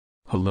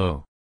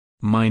Hello.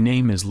 My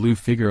name is Lou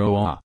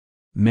Figueroa.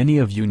 Many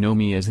of you know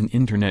me as an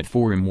internet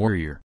forum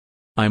warrior.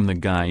 I'm the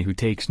guy who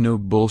takes no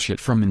bullshit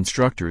from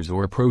instructors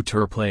or pro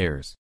tour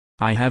players.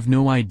 I have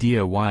no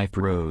idea why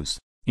pros,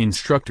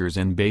 instructors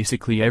and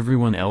basically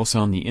everyone else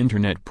on the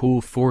internet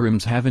pool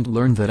forums haven't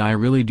learned that I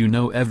really do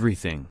know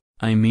everything.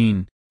 I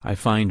mean, I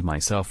find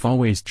myself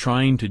always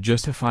trying to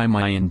justify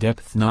my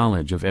in-depth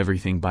knowledge of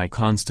everything by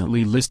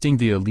constantly listing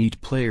the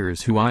elite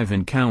players who I've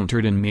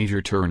encountered in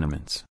major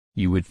tournaments.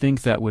 You would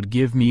think that would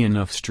give me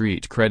enough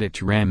street credit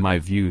to ram my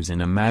views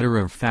in a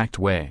matter-of-fact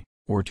way,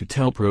 or to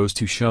tell pros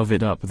to shove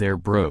it up their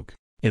broke,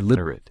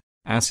 illiterate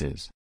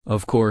asses.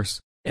 Of course,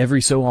 every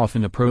so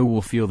often a pro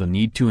will feel the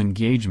need to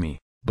engage me,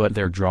 but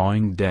they're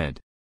drawing dead.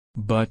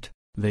 But,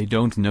 they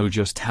don't know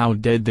just how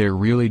dead they're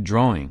really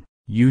drawing.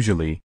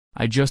 Usually,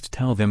 I just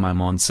tell them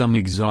I'm on some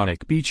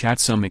exotic beach at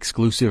some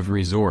exclusive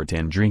resort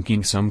and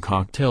drinking some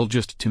cocktail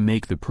just to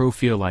make the pro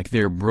feel like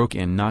they're broke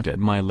and not at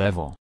my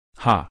level.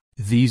 Ha,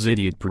 these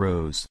idiot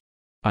pros.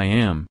 I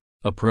am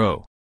a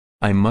pro.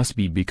 I must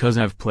be because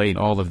I've played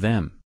all of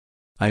them.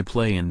 I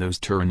play in those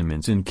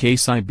tournaments in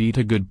case I beat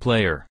a good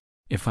player.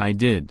 If I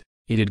did,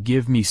 it'd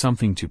give me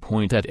something to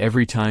point at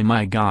every time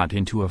I got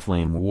into a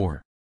flame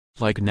war.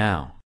 Like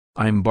now,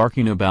 I'm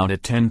barking about a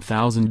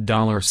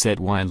 $10,000 set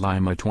while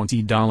I'm a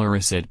 $20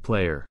 a set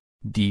player.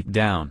 Deep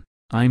down,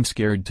 I'm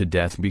scared to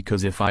death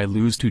because if I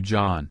lose to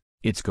John,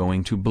 it's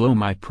going to blow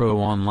my pro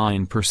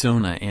online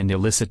persona and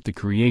elicit the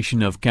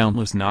creation of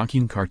countless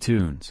knocking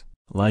cartoons,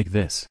 like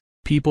this.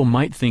 People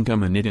might think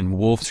I'm a knit in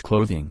wolf's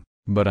clothing,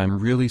 but I'm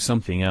really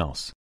something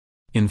else.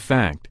 In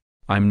fact,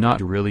 I'm not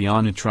really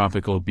on a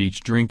tropical beach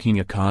drinking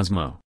a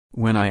Cosmo,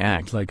 when I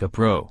act like a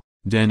pro,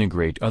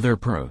 denigrate other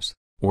pros,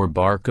 or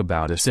bark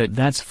about a set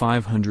that's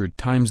 500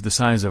 times the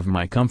size of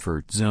my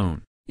comfort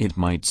zone. It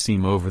might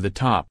seem over the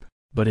top,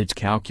 but it's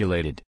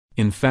calculated.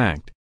 In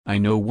fact, I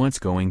know what's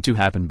going to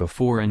happen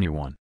before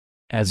anyone.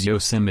 As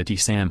Yosemite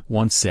Sam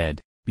once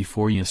said,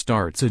 before you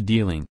start a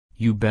dealing,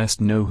 you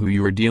best know who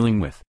you are dealing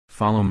with.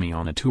 Follow me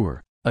on a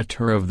tour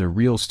of the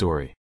real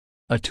story.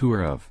 A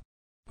tour of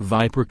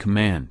Viper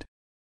Command.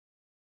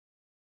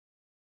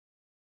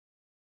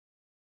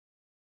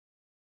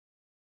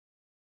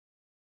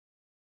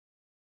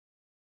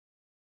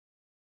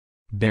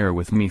 Bear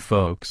with me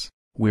folks,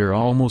 we're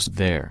almost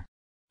there.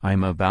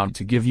 I'm about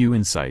to give you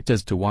insight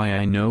as to why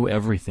I know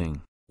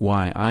everything,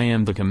 why I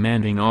am the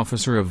commanding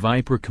officer of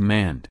Viper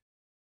Command.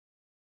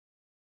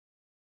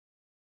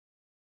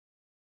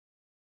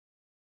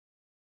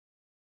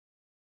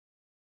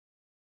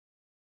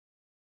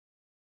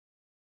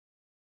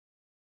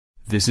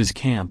 This is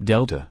Camp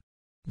Delta.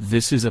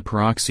 This is a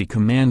proxy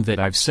command that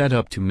I've set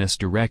up to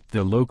misdirect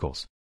the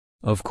locals.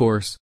 Of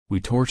course, we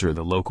torture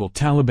the local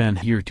Taliban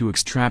here to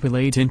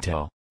extrapolate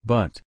intel,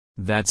 but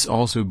that's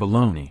also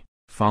baloney.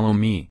 Follow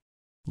me.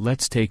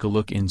 Let's take a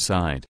look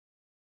inside.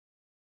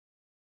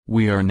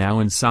 We are now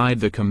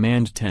inside the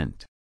command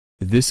tent.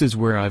 This is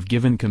where I've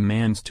given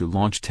commands to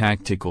launch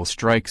tactical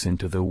strikes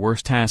into the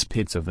worst-ass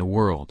pits of the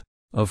world.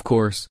 Of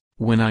course,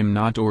 when I'm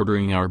not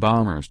ordering our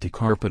bombers to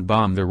carpet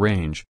bomb the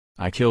range,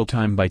 I kill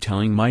time by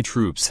telling my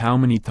troops how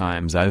many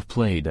times I've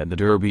played at the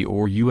Derby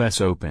or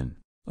US Open.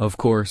 Of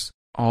course,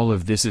 all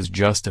of this is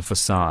just a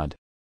facade.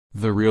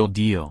 The real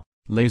deal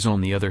lays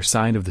on the other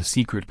side of the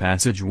secret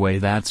passageway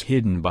that's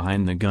hidden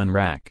behind the gun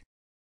rack.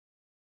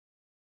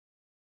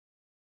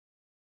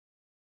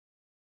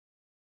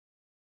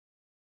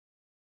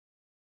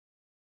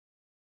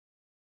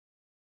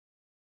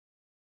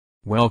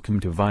 Welcome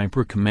to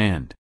Viper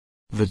Command.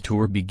 The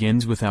tour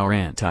begins with our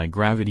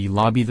anti-gravity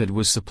lobby that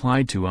was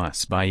supplied to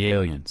us by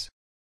aliens.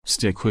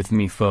 Stick with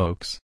me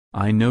folks,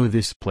 I know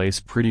this place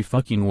pretty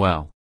fucking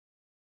well.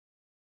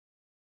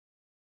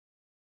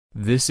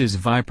 This is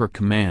Viper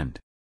Command.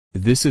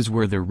 This is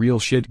where the real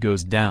shit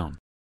goes down.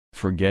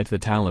 Forget the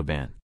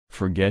Taliban,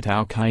 forget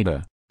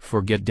Al-Qaeda,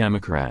 forget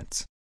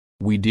Democrats.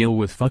 We deal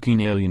with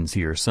fucking aliens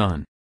here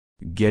son.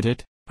 Get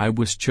it? I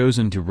was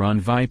chosen to run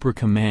Viper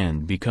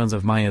Command because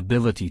of my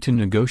ability to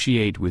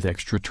negotiate with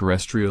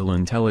extraterrestrial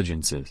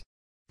intelligences.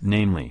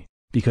 Namely,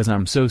 because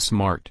I'm so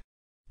smart.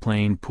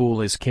 Plain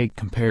pool is cake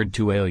compared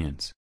to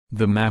aliens.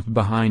 The map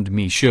behind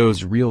me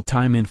shows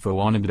real-time info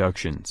on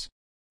abductions.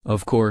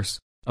 Of course,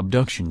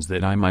 abductions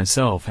that I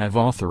myself have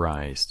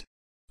authorized.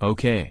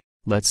 Okay,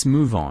 let's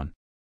move on.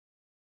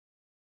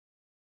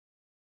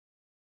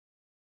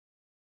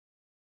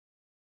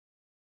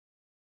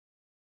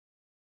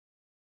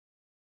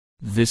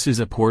 This is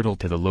a portal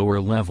to the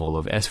lower level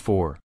of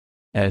S4.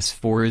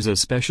 S4 is a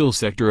special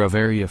sector of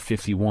Area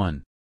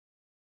 51.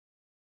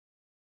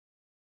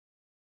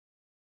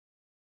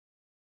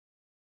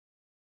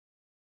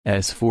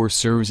 S4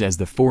 serves as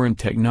the Foreign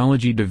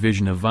Technology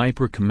Division of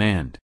Viper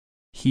Command.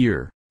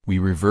 Here, we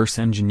reverse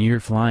engineer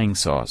flying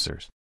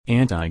saucers,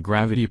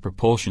 anti-gravity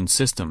propulsion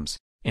systems,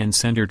 and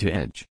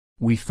center-to-edge.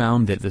 We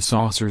found that the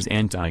saucer's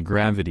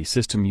anti-gravity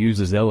system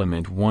uses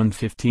element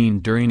 115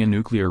 during a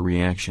nuclear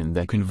reaction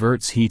that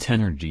converts heat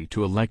energy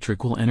to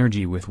electrical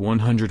energy with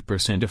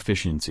 100%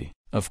 efficiency.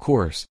 Of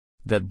course,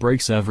 that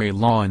breaks every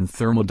law in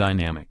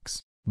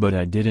thermodynamics. But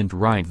I didn't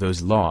write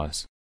those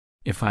laws.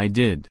 If I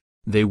did,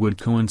 they would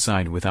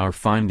coincide with our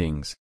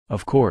findings,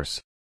 of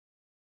course.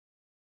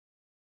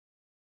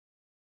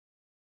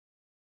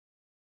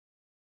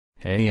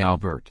 Hey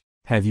Albert,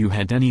 have you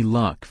had any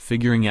luck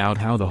figuring out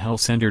how the Hell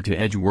Center to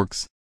Edge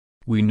works?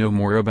 We know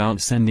more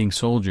about sending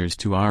soldiers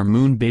to our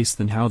moon base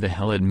than how the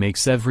hell it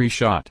makes every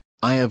shot.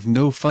 I have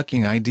no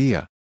fucking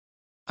idea.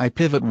 I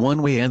pivot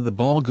one way and the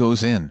ball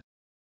goes in.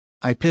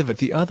 I pivot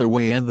the other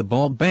way and the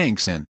ball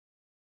banks in.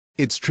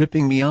 It's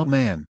tripping me out,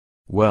 man.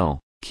 Well,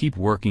 keep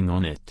working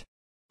on it.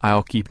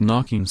 I'll keep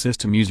knocking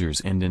system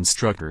users and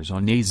instructors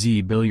on AZ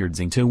billiards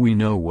until we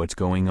know what's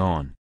going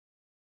on.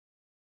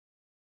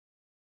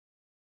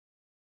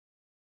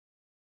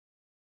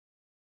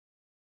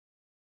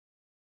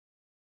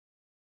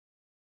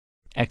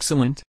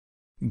 Excellent.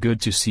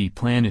 Good to see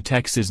Planet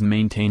X is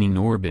maintaining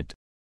orbit.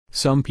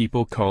 Some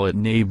people call it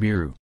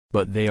Nibiru,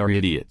 but they are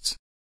idiots.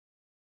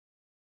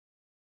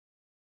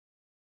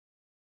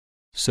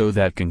 So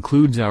that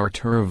concludes our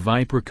tour of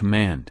Viper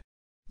Command.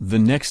 The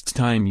next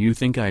time you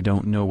think I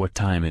don't know what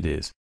time it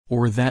is,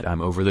 or that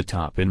I'm over the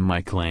top in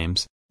my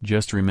claims,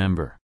 just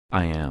remember,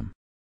 I am.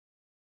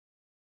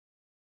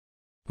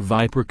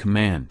 Viper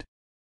Command.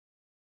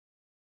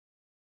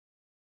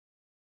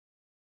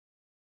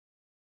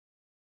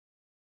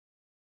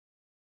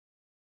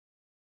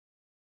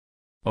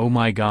 Oh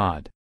my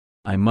God.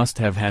 I must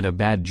have had a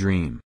bad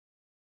dream.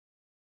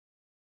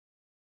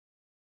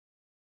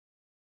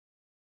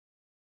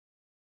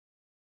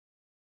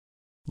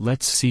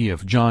 Let's see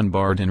if John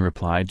Barden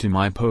replied to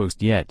my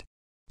post yet.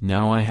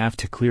 Now I have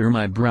to clear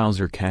my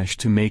browser cache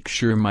to make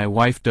sure my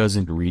wife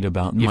doesn't read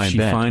about my bet. If she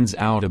finds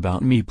out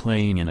about me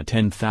playing in a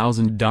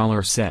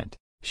 $10,000 set,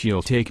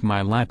 she'll take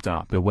my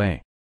laptop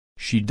away.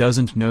 She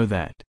doesn't know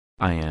that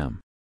I am.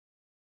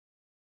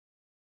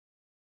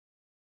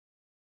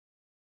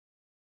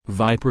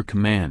 Viper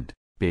Command,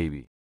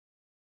 baby.